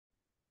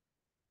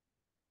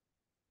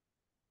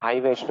Hi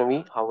Vaishnavi,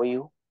 how are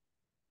you?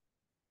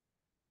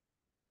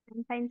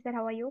 I'm fine, sir.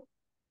 How are you?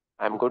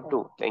 I'm good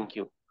too, thank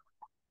you.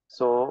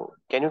 So,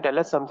 can you tell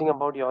us something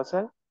about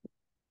yourself?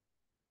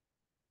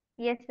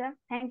 Yes, sir.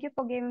 Thank you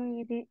for giving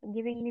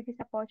me this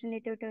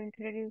opportunity to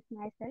introduce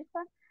myself.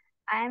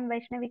 I am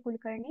Vaishnavi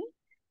Kulkarni.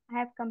 I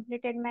have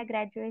completed my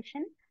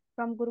graduation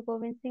from Guru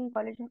Gobind Singh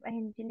College of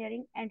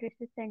Engineering and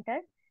Research Center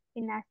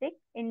in Nashik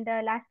in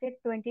the last year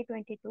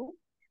 2022.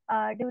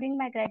 During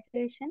my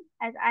graduation,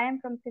 as I am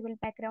from civil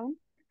background,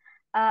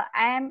 I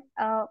am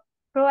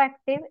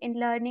proactive in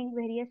learning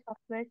various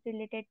softwares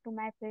related to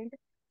my field.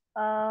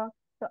 Uh,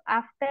 so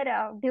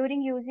after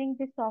during using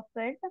these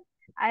softwares,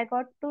 I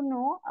got to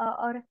know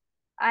or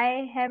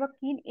I have a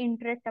keen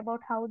interest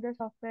about how the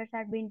softwares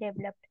are being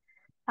developed.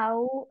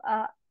 How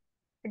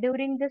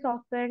during the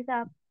softwares,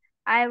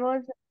 I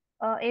was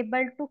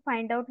able to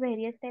find out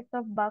various types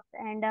of bugs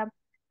and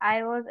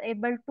I was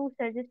able to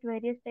suggest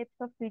various types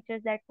of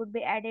features that could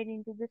be added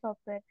into the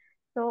software.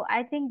 So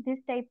I think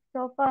these types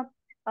of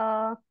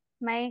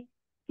my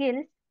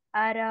skills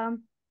are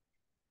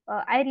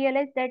I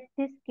realized that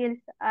these skills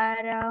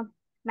are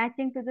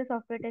matching to the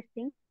software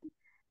testing.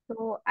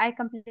 So I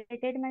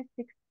completed my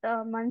 6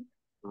 month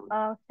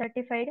Mm,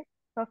 certified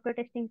software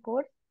testing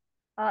course.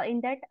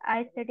 In that,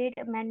 I studied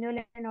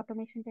manual and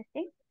automation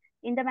testing.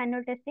 In the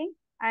manual testing,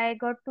 I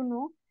got to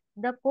know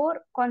the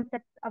core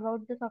concepts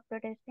about the software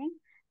testing,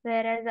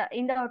 whereas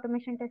in the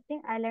automation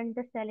testing, I learned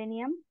the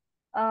Selenium,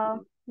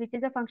 mm, which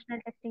is a functional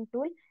testing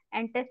tool,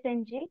 and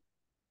TestNG.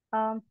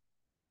 Um,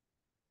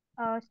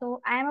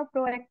 so I am a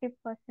proactive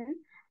person.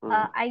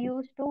 mm. I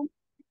used to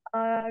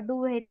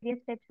do various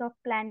types of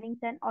plannings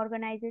and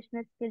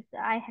organizational skills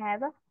I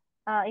have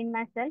in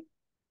myself,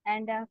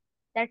 and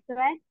that's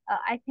why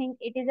I think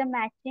it is a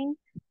matching.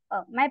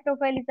 My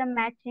profile is a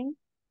matching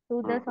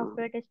to the Mhm.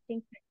 software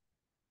testing.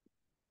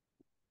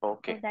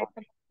 So Okay, that's okay,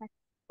 about my.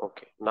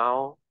 okay.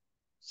 Now,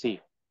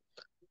 see,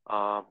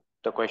 uh,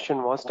 the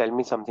question was tell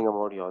me something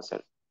about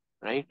yourself,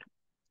 right?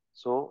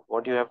 So,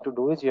 what you have to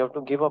do is you have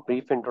to give a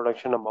brief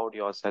introduction about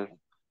yourself,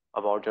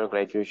 about your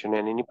graduation,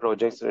 and any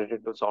projects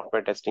related to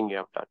software testing you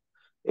have done.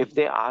 If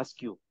they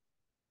ask you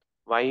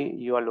why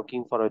you are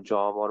looking for a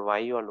job or why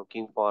you are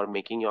looking for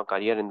making your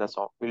career in the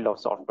field of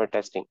software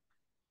testing,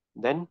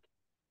 then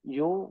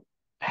you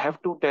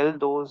have to tell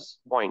those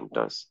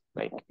pointers.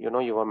 Like, you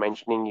were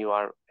mentioning you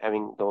are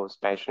having those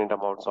passionate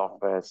about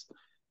softwares.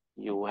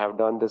 You have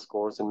done this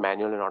course in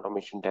manual and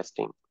automation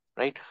testing,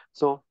 right?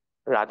 So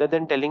rather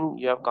than telling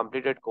you have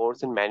completed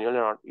course in manual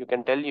and you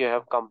can tell you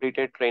have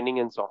completed training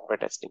in software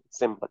testing.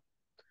 Simple.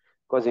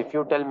 Because if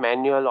you tell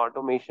manual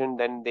automation,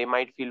 then they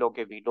might feel,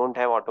 okay, we don't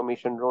have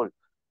automation role.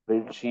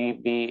 Will she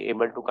be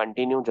able to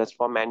continue just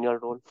for manual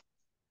role?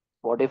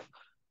 What if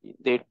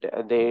they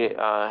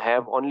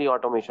have only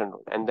automation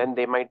role, and then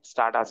they might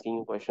start asking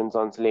you questions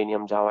on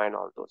Selenium, Java, and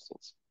all those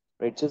things,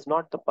 which is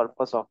not the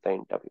purpose of the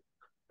interview,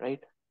 right?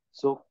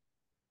 So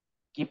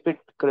keep it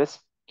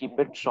crisp, keep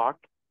it short,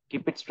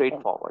 keep it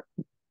straightforward,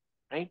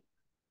 right?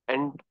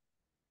 And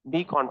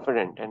be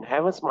confident and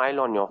have a smile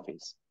on your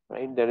face,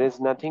 right? There is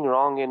nothing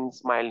wrong in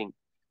smiling,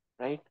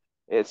 right?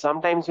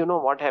 Sometimes,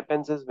 what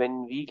happens is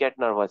when we get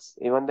nervous,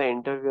 even the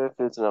interviewer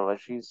feels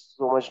nervous. She's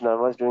so much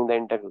nervous during the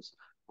interviews.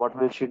 What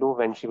will she do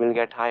when she will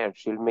get hired?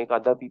 She'll make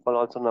other people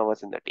also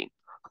nervous in the team.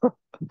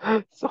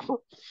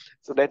 So,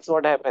 so that's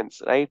what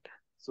happens, right?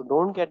 So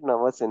don't get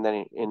nervous in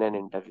an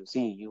interview.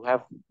 See, you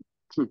have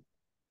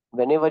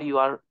whenever you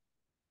are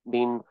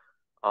being,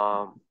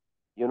 um,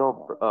 you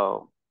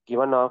know,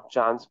 given a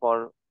chance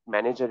for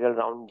managerial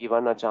round,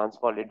 given a chance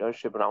for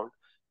leadership round,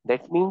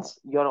 that means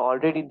you're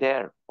already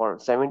there for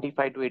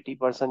 75 to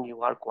 80%.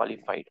 You are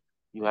qualified.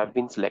 You have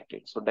been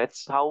selected. So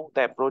that's how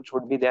the approach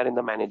would be there in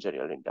the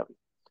managerial interview,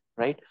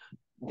 right?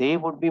 They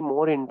would be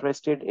more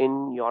interested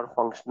in your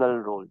functional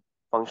role,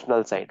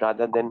 functional side,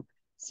 rather than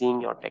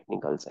seeing your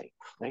technical side,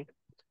 right?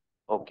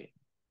 Okay.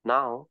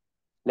 Now,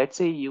 let's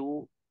say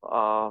you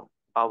are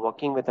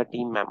working with a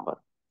team member,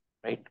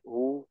 right,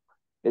 who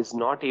is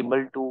not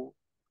able to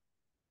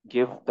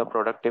give the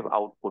productive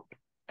output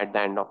at the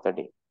end of the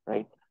day,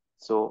 right?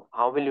 So,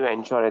 how will you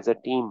ensure as a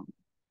team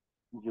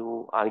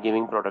you are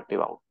giving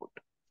productive output?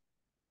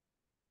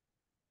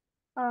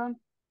 Um,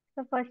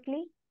 so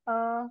firstly,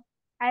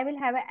 I will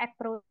have an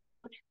approach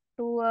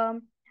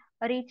to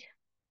reach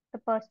the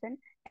person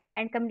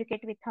and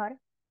communicate with her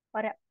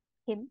or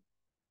him.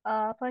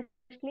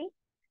 Firstly,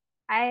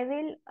 I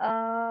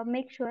will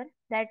make sure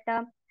that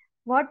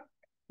what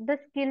the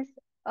skills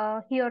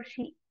he or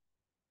she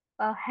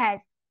has,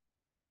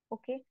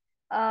 okay,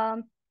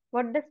 um,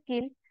 what the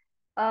skill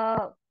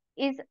uh,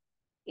 is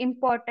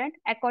important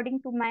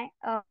according to my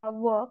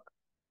work,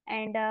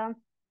 and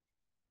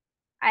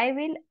I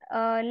will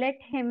let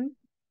him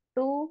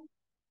to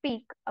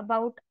speak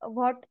about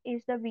what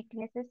is the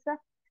weaknesses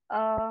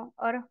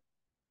or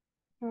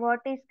what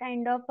is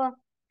kind of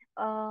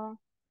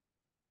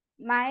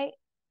my,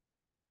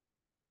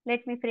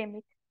 let me frame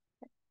it.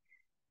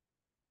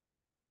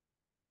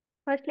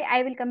 Firstly,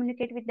 I will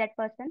communicate with that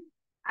person.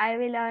 I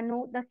will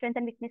know the strengths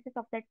and weaknesses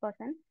of that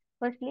person.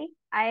 Firstly,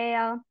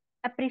 I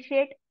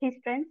appreciate his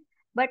strengths,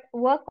 but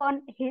work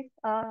on his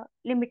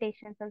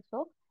limitations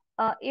also.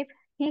 If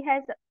he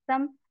has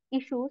some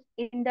issues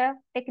in the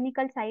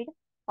technical side,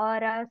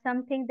 or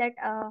something that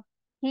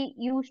he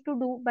used to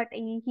do, but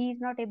he is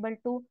not able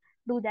to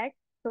do that.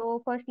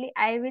 So, firstly,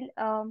 I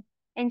will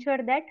ensure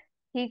that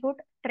he got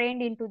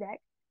trained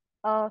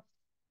uh,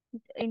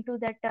 into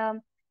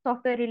that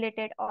software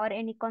related or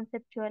any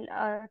conceptual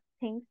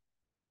things.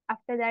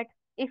 After that,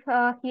 if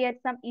he has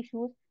some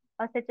issues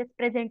such as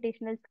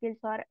presentational skills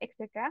or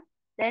etc.,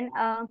 then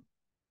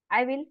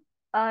I will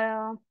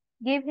uh,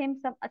 give him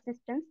some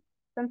assistance,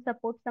 some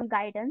support, some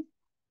guidance,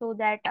 so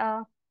that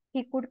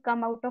he could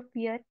come out of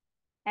fear,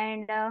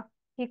 and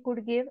he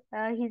could give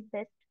his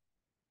best,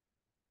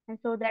 and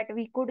so that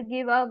we could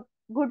give a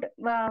good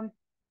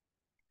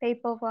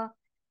type of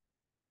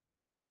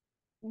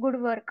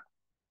good work.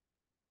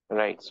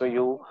 Right. So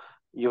you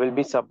will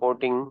be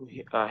supporting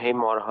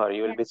him or her.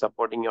 You will Yes, be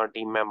supporting your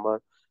team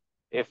member.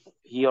 If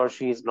he or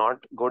she is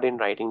not good in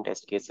writing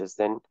test cases,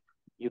 then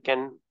you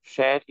can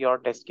share your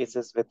test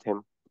cases with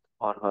him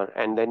or her,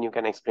 and then you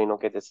can explain,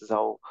 okay, this is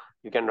how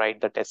you can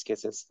write the test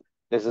cases.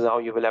 This is how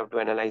you will have to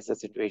analyze the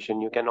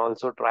situation. You can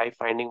also try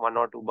finding one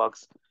or two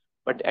bugs,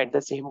 but at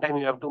the same time,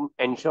 you have to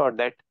ensure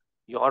that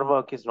your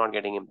work is not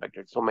getting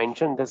impacted. So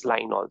mention this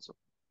line also.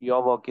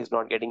 Your work is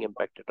not getting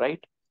impacted,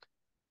 right?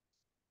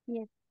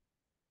 yes.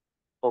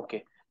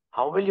 Okay.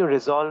 How will you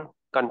resolve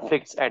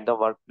conflicts at the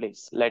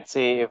workplace? Let's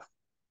say if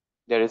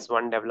there is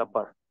one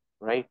developer,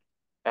 right?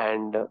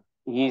 And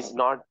he is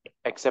not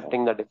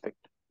accepting the defect.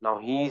 Now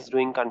he is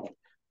doing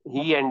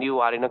he and you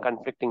are in a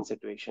conflicting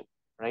situation,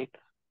 right?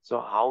 So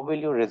how will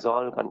you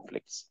resolve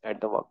conflicts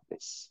at the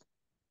workplace?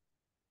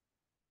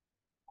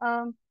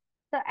 Um,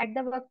 so at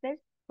the workplace,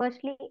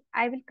 firstly,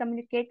 I will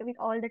communicate with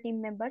all the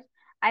team members.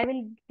 I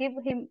will give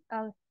him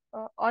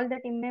all the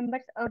team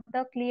members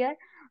the clear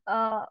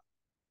uh,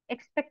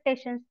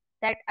 expectations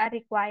that are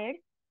required.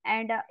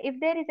 And if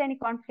there is any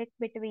conflict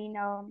between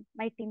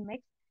my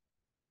teammates,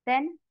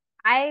 then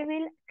I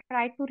will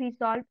try to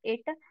resolve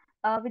it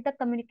with the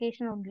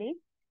communication only.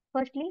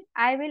 Firstly,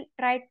 I will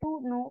try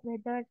to know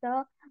whether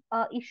the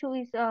issue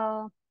is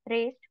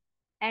raised,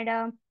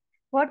 and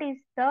what is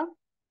the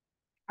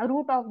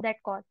root of that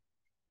cause.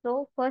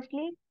 So,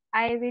 firstly,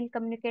 I will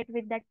communicate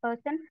with that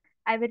person.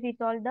 I will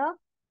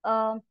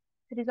uh,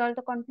 resolve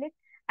the conflict.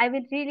 I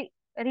will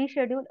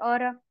reschedule,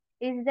 or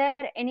is there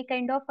any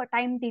kind of a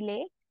time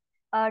delay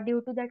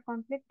due to that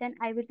conflict? Then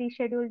I will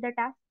reschedule the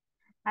task.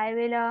 I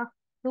will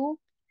do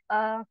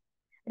uh,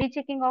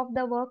 rechecking of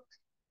the works.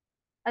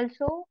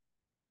 Also,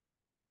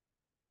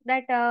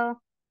 that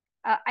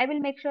I will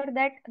make sure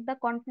that the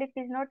conflict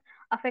is not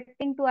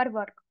affecting to our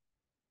work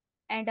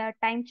and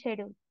time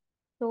schedule.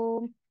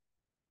 So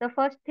the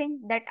first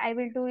thing that I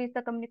will do is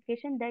the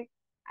communication, that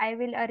I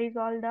will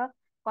resolve the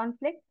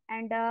conflict,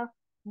 and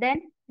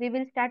then we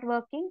will start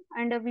working,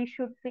 and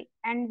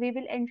we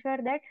will ensure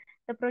that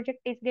the project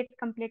is get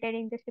completed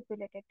in the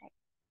stipulated time.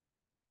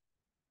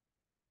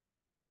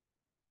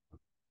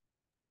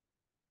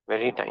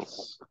 Very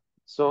nice.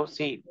 So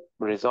see,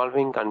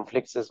 resolving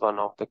conflicts is one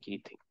of the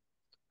key things,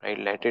 right?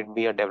 Let it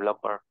be a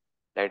developer,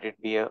 let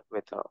it be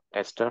with a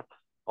tester,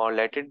 or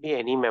let it be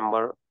any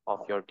member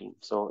of your team.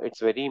 So it's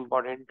very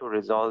important to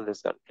resolve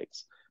these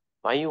conflicts.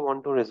 Why you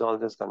want to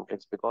resolve these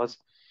conflicts? Because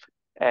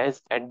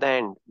as at the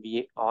end,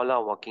 we all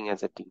are working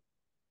as a team,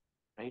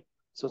 right?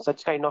 So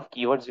such kind of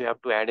keywords you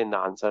have to add in the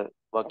answer.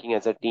 Working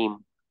as a team,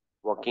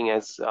 working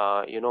as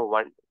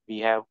one.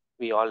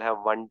 We all have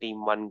one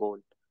team, one goal,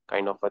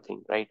 kind of a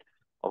thing, right?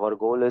 Our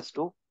goal is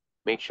to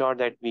make sure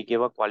that we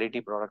give a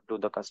quality product to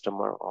the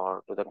customer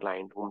or to the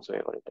client,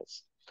 whomsoever it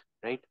is,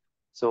 right?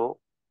 So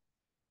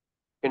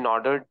in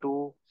order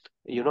to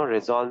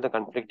resolve the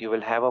conflict, you will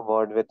have a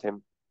word with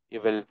him.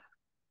 You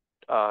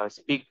will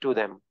speak to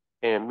them.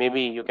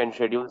 Maybe you can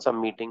schedule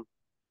some meeting,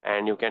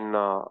 and you can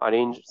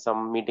arrange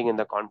some meeting in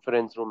the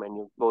conference room, and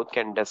you both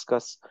can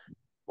discuss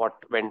what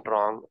went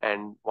wrong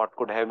and what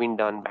could have been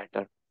done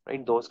better,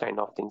 right? Those kind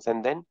of things.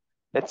 And then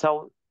that's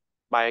how,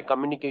 by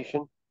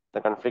communication, the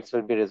conflicts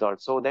will be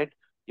resolved, so that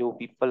you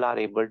people are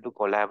able to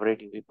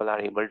collaborate, you people are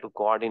able to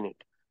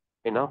coordinate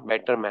in a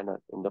better manner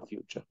in the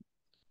future,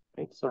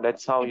 right? So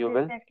that's how you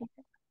will, Exactly,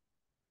 sir.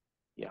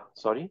 yeah,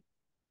 sorry.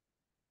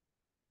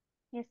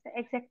 Yes, sir,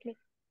 exactly.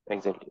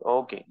 Exactly.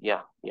 Okay.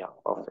 Yeah. Yeah.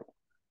 Perfect.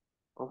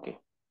 Okay.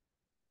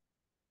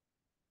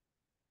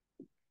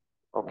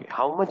 Okay.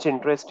 How much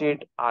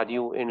interested are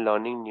you in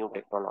learning new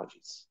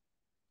technologies?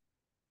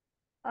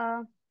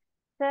 Uh,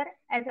 Sir,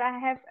 as I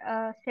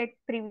have said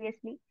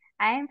previously,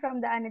 I am from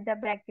the another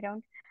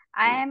background.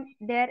 Hmm. I am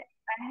there.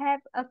 I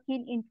have a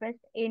keen interest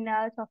in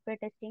software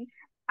testing.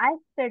 I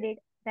studied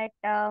that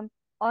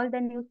all the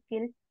new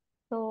skills.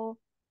 So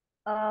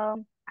I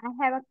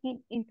have a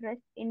keen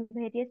interest in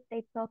various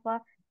types of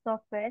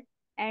software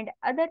and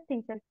other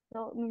things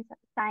also, means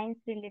science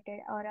related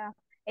or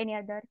any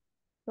other.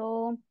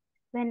 So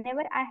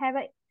whenever I have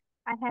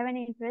an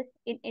interest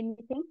in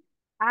anything,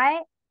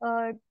 I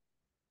uh,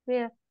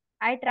 where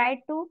I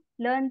try to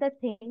learn the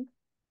things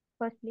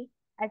firstly.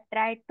 I try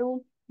try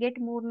to get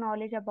more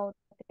knowledge about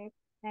it.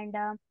 And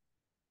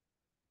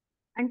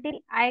until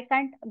I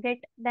can't get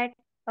that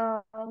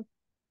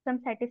some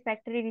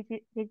satisfactory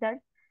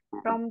results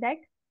Mhm. from that,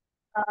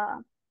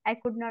 I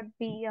could not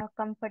be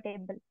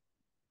comfortable.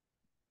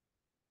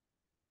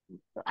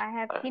 So I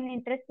have Uh, keen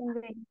interest in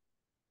doing.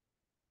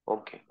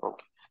 okay,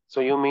 okay.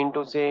 So you mean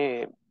to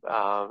say,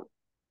 uh,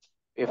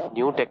 if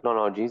new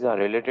technologies are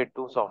related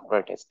to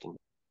software testing,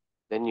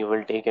 then you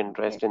will take Yes,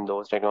 interest in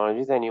those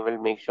technologies and you will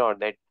make sure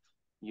that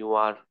you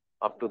are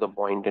up to the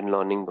point in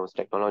learning those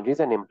technologies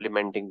and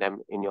implementing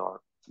them in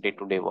your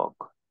day-to-day work,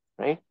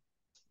 right?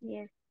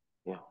 yes,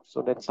 Yeah.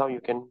 So that's how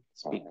you can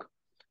speak.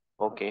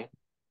 Okay.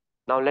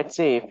 Now let's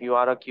say if you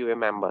are a QA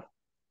member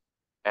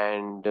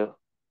and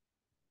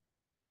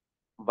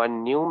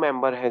one new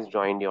member has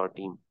joined your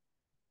team,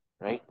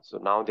 right? So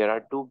now there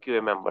are two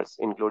QA members,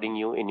 including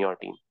you in your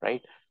team,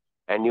 right?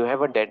 And you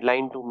have a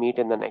deadline to meet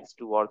in the next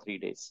 2 or 3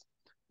 days.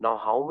 Now,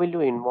 how will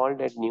you involve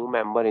that new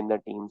member in the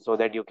team so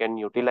that you can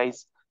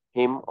utilize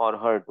him or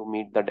her to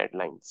meet the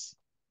deadlines?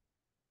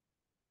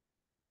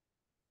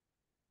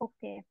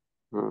 okay.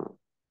 Hmm.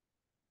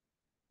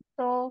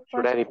 So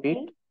Should I repeat?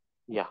 firstly,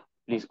 Yeah,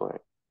 please go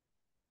ahead.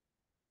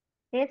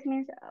 yes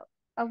means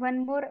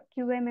one more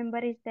QA member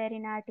is there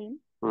in our team,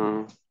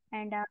 Hmm.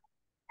 and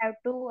have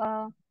to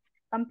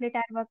complete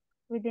our work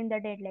within the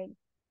deadline.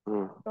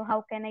 Hmm. So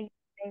how can I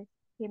utilize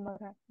him or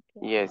her?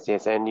 Okay. Yes,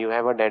 yes, and you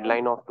have a So,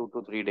 deadline of 2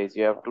 to 3 days.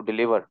 You have to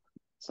deliver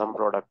some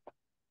product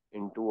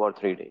in 2 or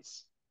 3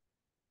 days.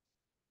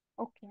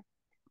 okay.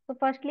 So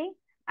firstly,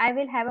 I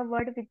will have a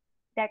word with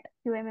that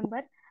QA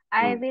member.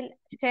 I Hmm. will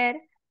share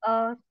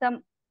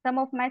some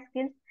of my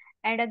skills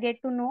and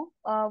get to know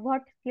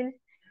what skills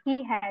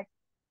he has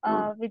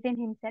Hmm. within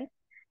himself.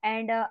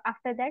 And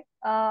after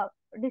that,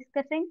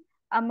 discussing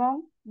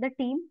among the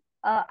team,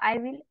 I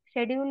will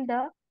schedule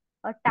the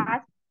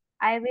task.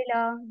 I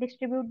will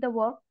distribute the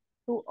work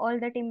to all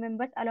the team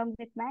members along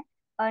with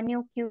my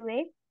new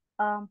QA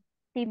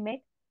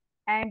teammate,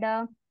 and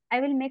I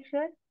will make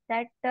sure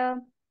that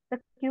the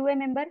QA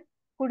member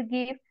could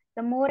give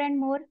the more and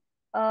more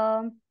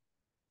um,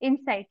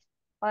 insights,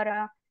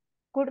 or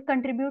could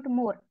contribute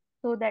more,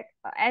 so that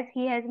as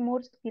he has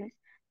more skills,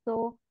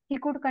 so he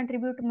could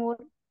contribute more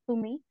to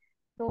me.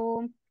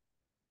 So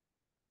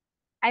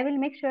I will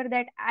make sure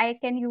that I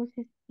can use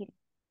his skills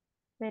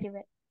very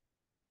well,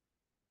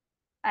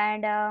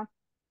 and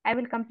I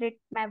will complete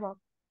my work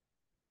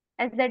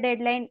as the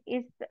deadline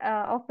is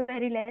of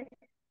very less.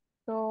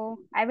 So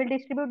I will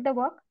distribute the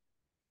work.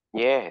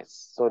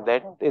 Yes, so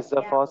that is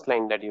the Yeah. first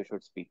line that you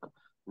should speak.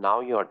 Now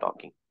you are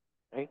talking,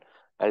 right?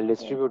 I'll Yes.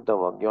 distribute the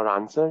work. Your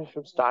answer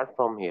should start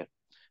from here.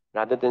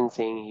 Rather than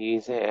saying he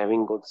is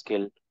having good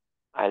skill,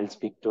 I'll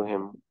speak to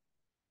him,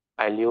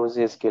 I'll use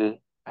his skill,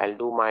 I'll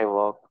do my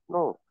work.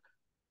 No,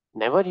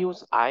 never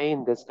use I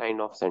in this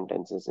kind of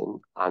sentences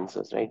in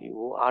answers, right?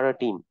 You are a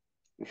team.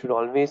 You should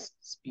always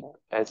speak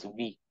as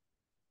we,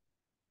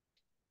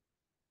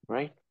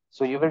 right?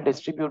 So you will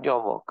distribute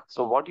your work.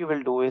 So what you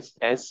will do is,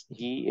 as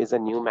he is a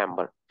new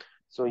member,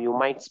 so you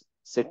might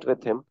sit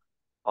with him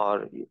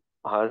or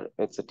her,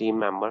 it's a team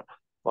member,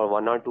 for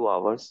 1 or 2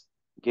 hours,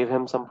 give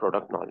him some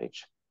product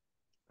knowledge,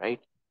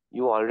 right?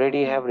 You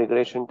already Hmm. have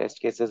regression test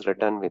cases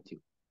written with you.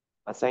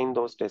 Assign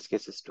those test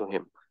cases to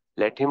him.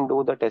 Let him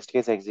do the test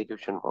case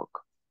execution work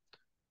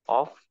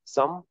of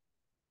some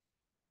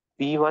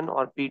P1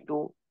 or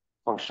P2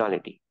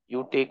 functionality.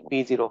 You take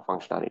P0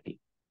 functionality,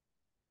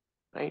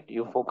 right?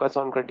 You focus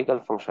on critical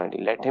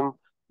functionality. Let him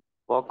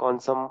work on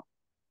some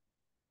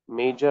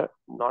major,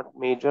 not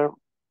major,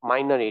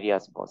 minor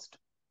areas first,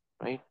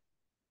 right?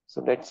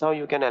 So that's how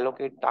you can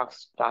allocate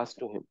tasks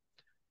to him.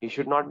 He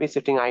should not be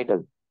sitting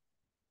idle.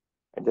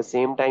 At the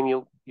same time,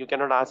 you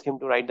cannot ask him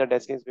to write the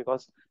test case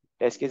because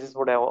test cases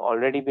would have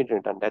already been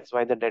written. That's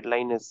why the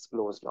deadline is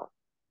closed now.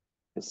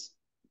 It's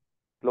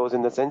closed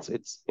in the sense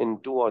it's in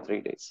 2 or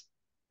 3 days.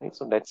 Right?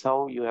 So that's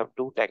how you have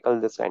to tackle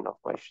this kind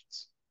of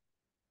questions.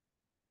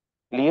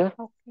 Clear?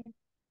 Okay.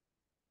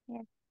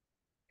 Yes.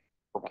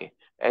 Okay.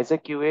 As a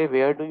QA,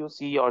 where do you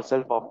see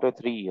yourself after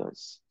 3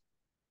 years?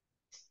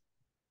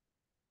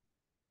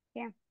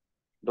 Yeah.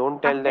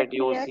 Don't tell After that three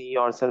you years. see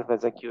yourself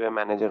as a QA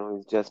manager who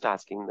is just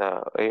asking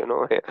the,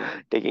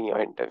 taking your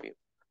interview.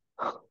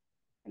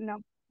 No.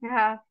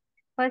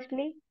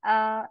 Firstly,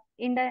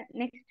 in the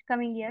next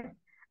coming years,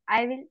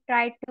 I will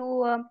try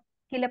to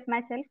skill up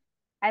myself.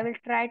 I will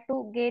try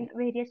to gain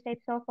various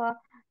types of,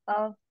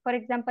 for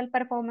example,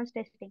 performance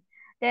testing.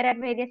 There are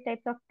various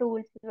types of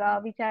tools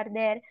which are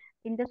there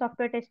in the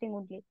software testing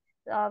only,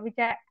 which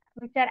are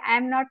I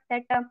am not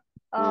that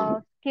Hmm.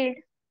 skilled.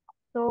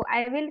 So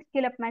I will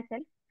skill up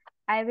myself.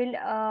 I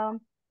will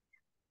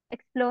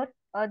explore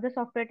the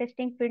software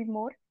testing field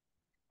more.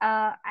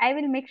 I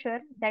will make sure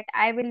that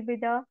I will be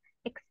the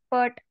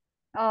expert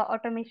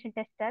automation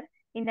tester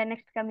in the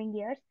next coming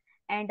years.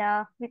 And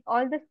with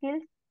all the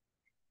skills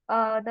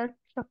the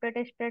software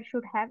tester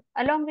should have,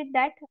 along with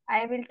that,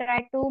 I will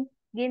try to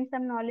gain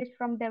some knowledge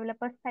from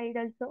developer side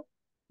also,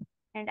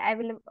 and I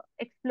will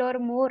explore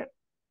more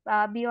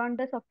beyond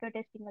the software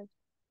testing also.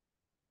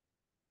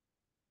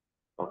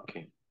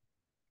 Okay.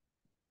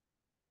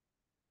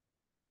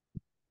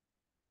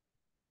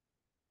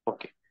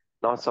 Okay.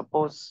 Now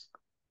suppose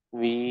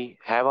we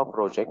have a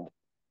project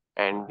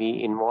and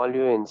we involve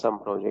you in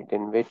some project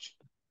in which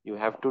you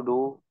have to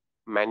do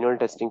manual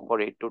testing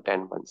for 8 to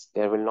 10 months.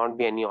 There will not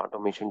be any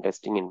automation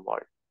testing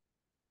involved.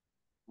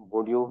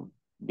 Would you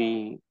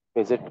be,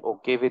 is it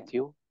okay with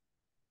you?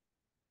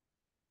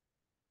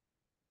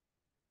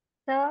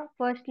 So,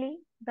 firstly,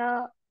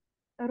 the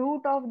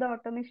root of the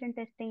automation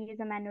testing is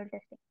a manual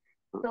testing.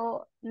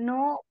 So,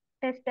 no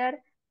tester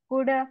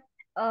could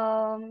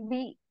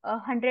be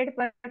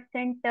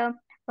 100%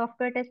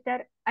 software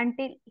tester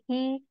until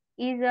he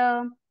is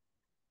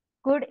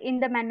good in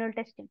the manual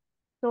testing.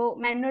 So,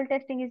 manual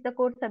testing is the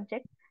core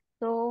subject.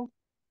 So,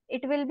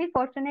 it will be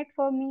fortunate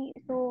for me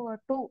to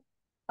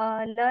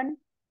learn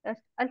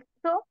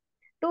also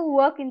to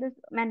work in this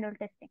manual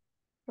testing.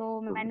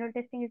 So, Hmm. manual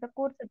testing is a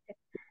core subject.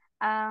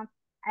 uh,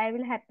 I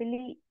will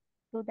happily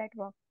do that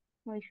work.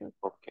 No issues.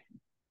 Okay.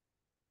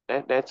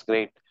 That's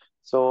great.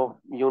 So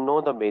you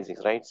know the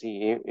basics, right?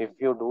 See, if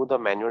you do the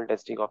manual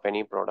testing of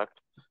any product,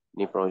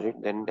 any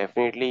project, then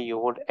definitely you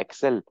would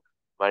excel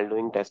while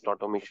doing test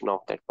automation of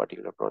that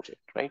particular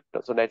project, right?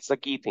 So that's the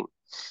key thing.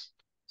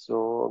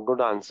 So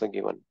good answer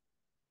given,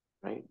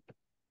 right?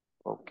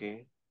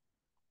 Okay.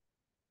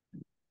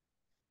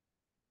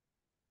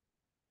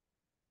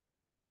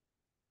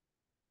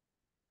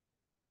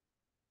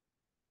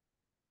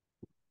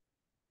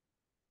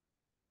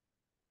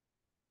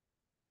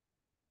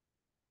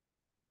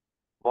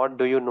 What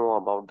do you know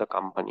about the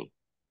company?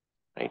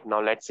 Right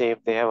now, let's say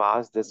if they have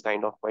asked this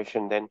kind of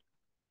question, then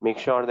make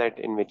sure that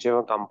in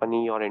whichever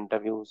company your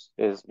interviews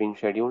is being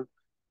scheduled,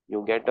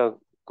 you get a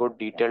good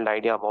detailed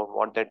idea about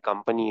what that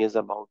company is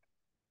about,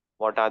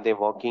 what are they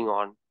working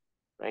on,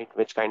 right?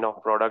 Which kind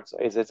of products?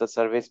 Is it a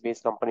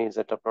service-based company? Is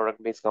it a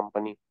product-based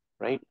company,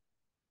 right?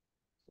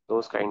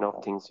 Those kind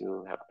of things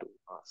you have to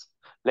ask.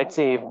 Let's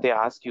say if they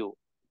ask you,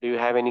 do you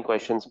have any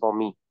questions for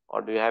me?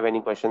 Or do you have any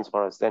questions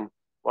for us? Then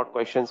what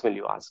questions will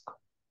you ask?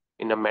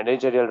 In a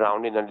managerial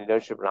round, in a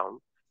leadership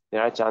round,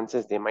 there are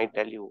chances they might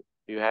tell you,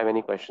 do you have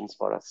any questions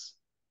for us?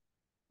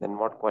 Then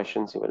what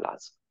questions you will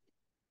ask?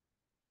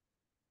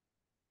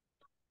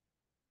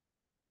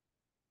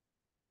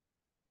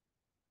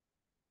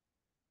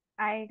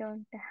 I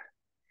don't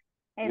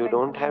You even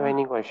don't have know.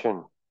 any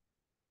question.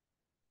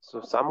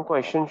 So some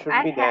question should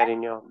I be there have,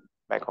 in your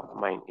back of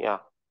mind. Yeah.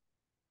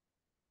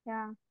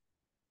 yeah.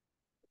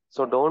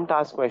 So don't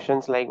ask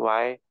questions like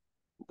why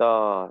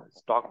the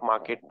stock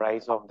market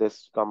price of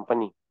this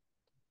company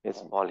is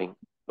falling.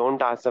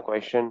 Don't ask the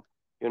question,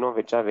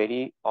 which are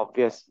very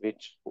obvious,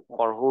 which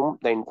for whom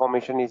the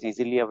information is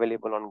easily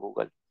available on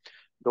Google.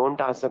 Don't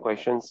ask the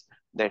questions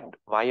that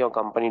why your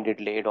company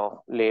did lay off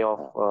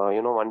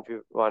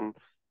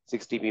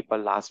 160 people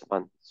last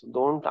month. So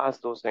don't ask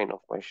those kind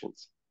of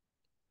questions,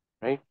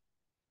 right?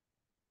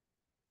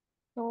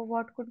 So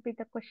what could be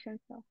the question,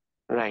 sir?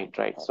 Right,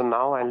 right. So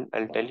now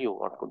I'll tell you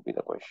what could be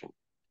the question.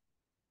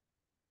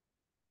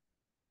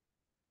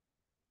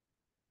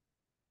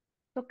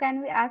 So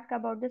can we ask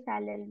about the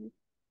salary?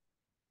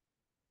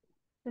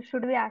 So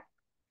should we ask?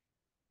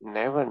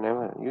 Never,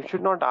 never. You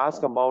should not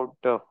ask about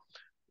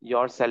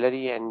your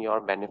salary and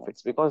your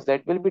benefits because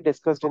that will be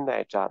discussed in the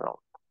HR round,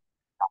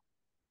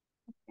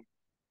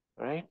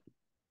 right?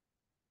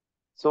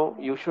 So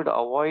Right. you should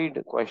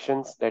avoid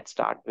questions that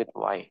start with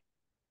why.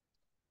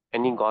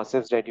 Any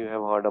gossips that you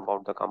have heard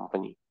about the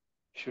company,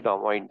 you should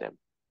avoid them,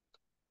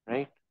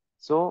 right?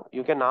 So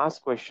you can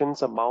ask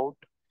questions about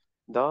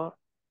the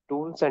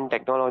tools and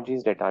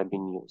technologies that are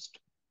being used,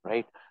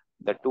 right?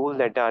 The tool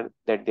that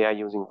they are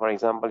using. For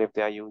example, if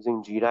they are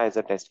using Jira as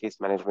a test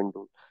case management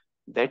tool,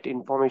 that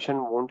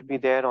information won't be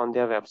there on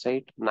their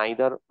website,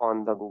 neither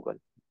on the Google,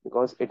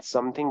 because it's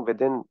something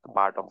within the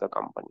part of the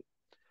company.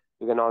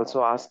 You can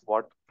also ask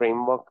what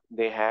framework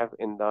they have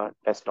in the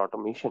test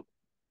automation,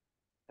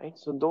 right?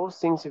 So those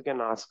things you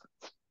can ask,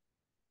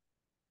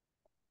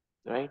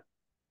 right?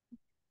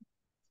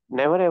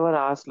 Never ever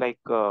ask like,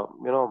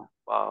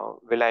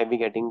 will I be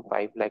getting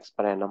 5 lakhs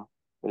per annum?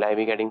 Will I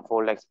be getting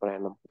 4 lakhs per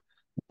annum?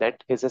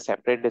 That is a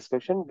separate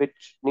discussion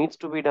which needs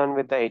to be done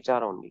with the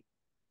HR only,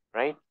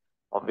 right?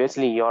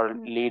 Obviously, your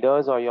Hmm.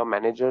 leaders or your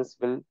managers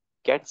will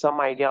get some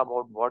idea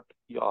about what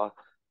your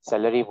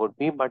salary would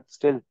be, but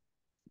still,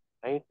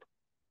 right?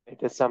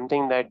 It is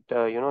something that,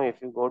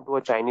 if you go to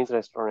a Chinese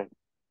restaurant,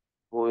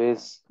 who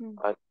is Hmm.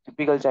 a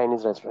typical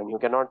Chinese restaurant, you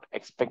cannot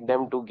expect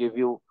them to give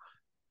you,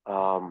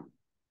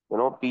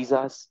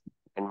 pizzas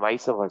and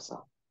vice versa,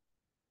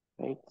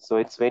 right? So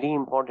it's very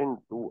important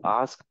to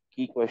ask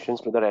key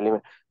questions to the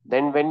relevant.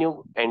 Then when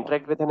you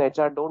interact with an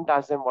HR, don't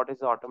ask them what is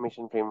the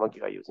automation framework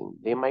you are using.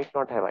 They might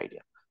not have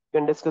idea. You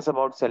can discuss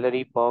about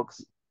salary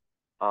perks,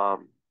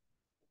 um,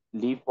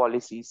 leave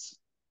policies,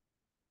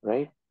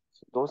 right?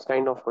 So those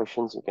kind of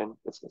questions you can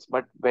discuss.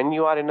 But when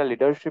you are in a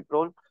leadership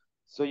role,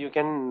 so you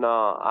can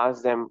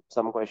ask them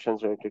some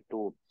questions related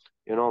to,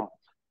 you know,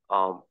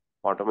 um,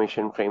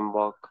 automation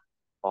framework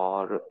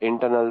or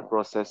internal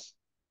process,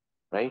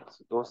 right?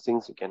 So those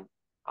things you can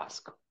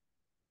ask.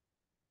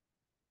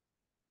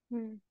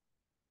 Hmm.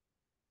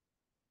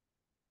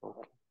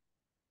 Okay.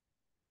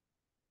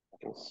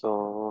 Okay.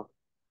 So,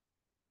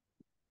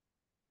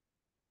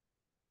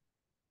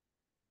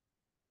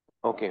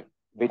 okay.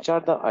 Which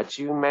are the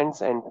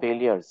achievements and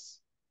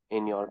failures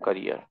in your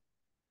career?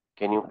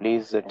 Can you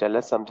please tell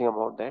us something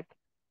about that?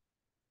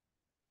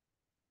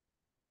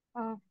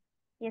 Uh,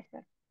 yes,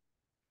 sir.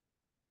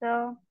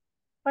 So,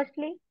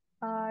 firstly,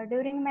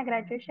 during my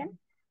graduation,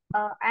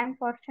 I am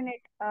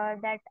fortunate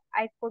that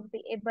I could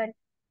be able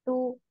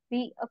to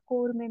be a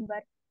core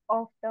member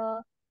of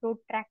the road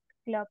track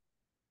club,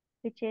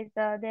 which is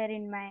there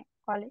in my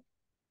college.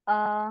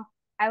 Uh,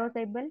 I was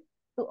able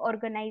to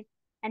organize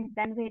and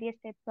plan various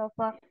types of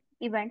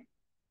events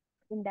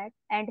in that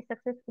and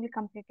successfully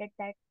completed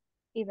that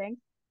event.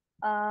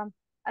 Um,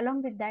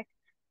 Along with that,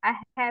 I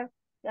have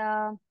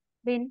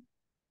been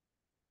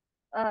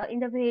in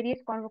the various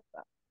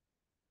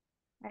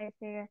I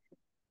say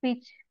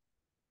speech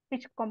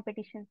speech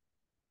competitions,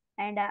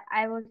 and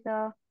I was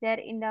there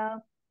in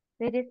the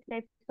various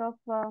types of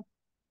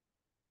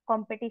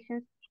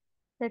competitions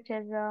such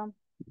as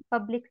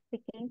public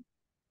speaking,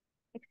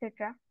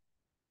 etc.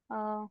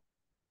 Uh,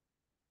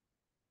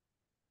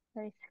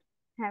 Sorry,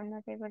 I'm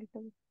not able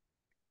to.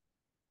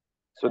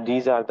 So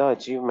these are the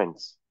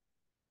achievements.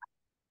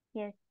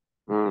 Yes,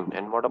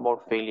 And what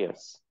about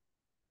failures?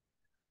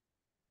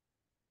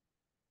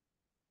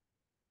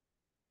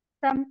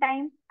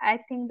 sometimes I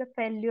think the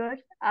failures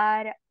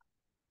are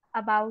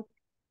about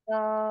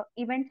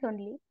events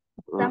only.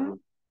 Some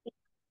Mm-hmm.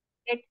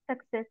 get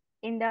success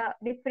in the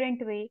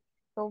different way,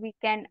 so we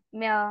can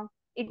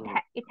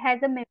it has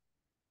a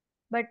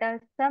but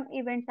some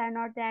events are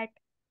not that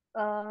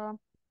uh,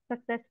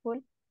 successful,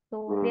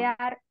 so they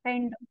are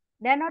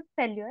not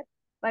failure,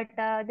 but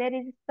there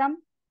is some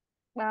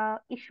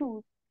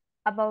issues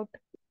about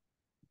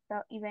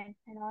the events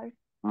and all,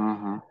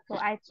 Mm-hmm. so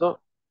I So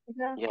it's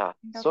a yeah,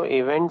 kind of so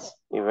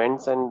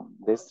events and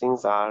these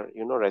things are,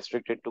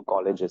 restricted to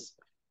colleges.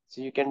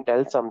 So you can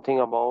tell something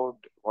about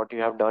what you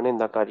have done in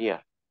the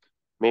career.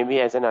 Maybe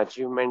as an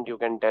achievement, you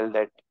can tell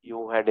that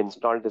you had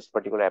installed this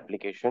particular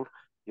application,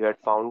 you had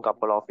found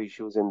couple of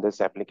issues in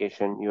this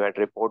application, you had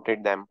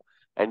reported them,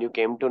 and you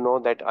came to know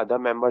that other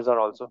members are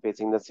also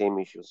facing the same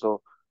issue.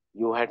 So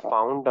you had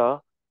found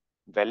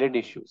valid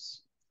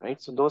issues,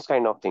 right? So those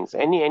kind of things.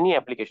 Any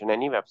application,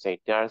 any website.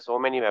 There are so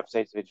many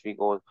websites which we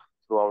go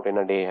throughout in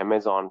a day.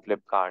 Amazon,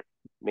 Flipkart,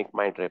 Make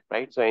My Trip,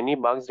 right? So any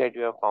bugs that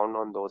you have found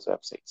on those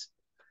websites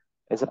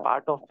as a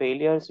part of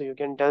failure, so you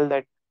can tell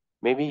that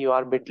maybe you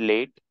are a bit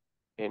late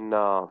in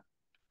uh,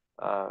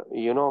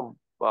 you know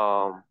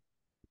um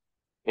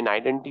in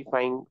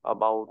identifying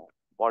about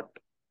what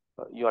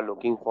you are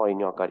looking for in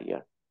your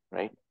career,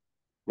 right?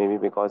 Maybe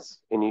because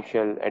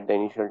initial at the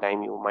initial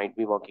time you might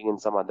be working in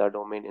some other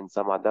domain in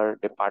some other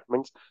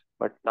departments,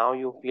 but now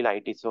you feel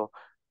IT, so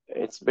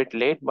it's a bit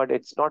late, but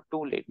it's not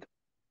too late.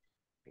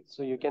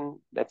 So you can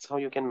that's how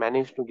you can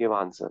manage to give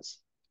answers.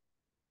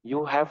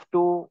 You have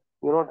to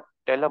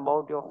tell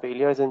about your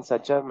failures in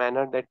such a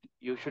manner that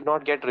you should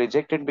not get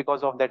rejected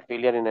because of that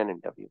failure in an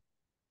interview.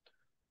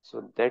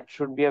 So that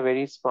should be a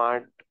very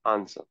smart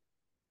answer.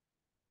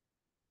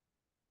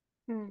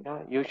 hmm,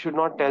 Yeah, you should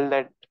not yes, tell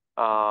that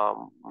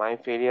my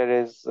failure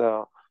is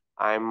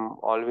I'm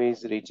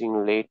always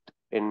reaching late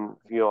in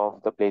few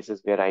of the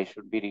places where I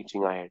should be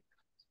reaching ahead.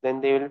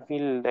 Then they will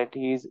feel that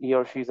he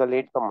or she is a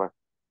latecomer,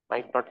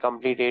 might not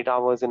complete 8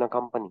 hours in a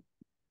company.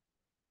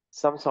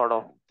 Some sort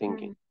of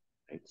thinking,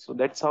 hmm. right? So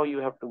that's how you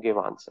have to give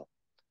answer.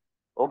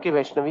 Okay,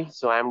 Vaishnavi.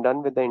 So I'm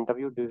done with the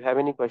interview. Do you have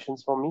any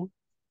questions for me?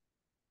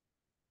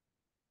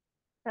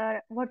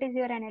 Sir, what is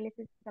your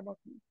analysis about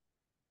me?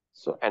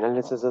 So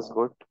analysis is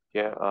good.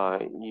 Yeah,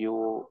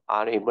 you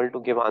are able to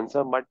give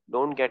answer, but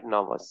don't get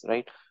nervous,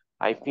 right?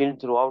 I feel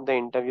throughout the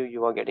interview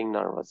you are getting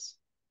nervous.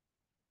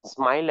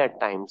 Smile at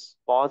times,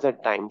 pause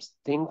at times,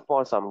 think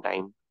for some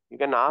time. You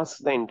can ask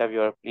the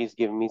interviewer, please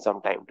give me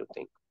some time to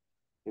think.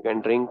 You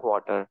can drink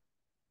water.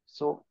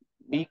 So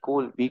be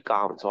cool, be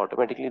calm. So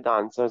automatically the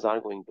answers are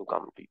going to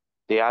come to you.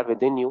 They are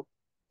within you.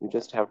 You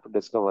just have to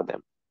discover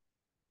them,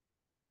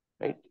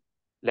 right?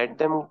 Let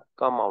them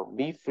come out.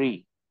 Be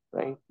free,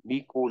 right?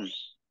 Be cool.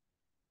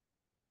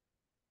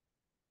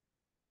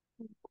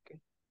 Hmm, Okay.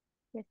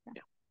 yes, sir.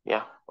 Yeah.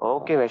 Yeah.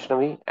 Okay,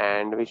 Vaishnavi,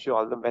 and wish you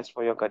all the best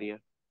for your career.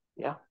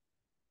 Yeah.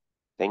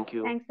 Thank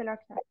you. Thanks a lot,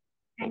 sir.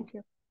 Thank Thank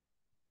you.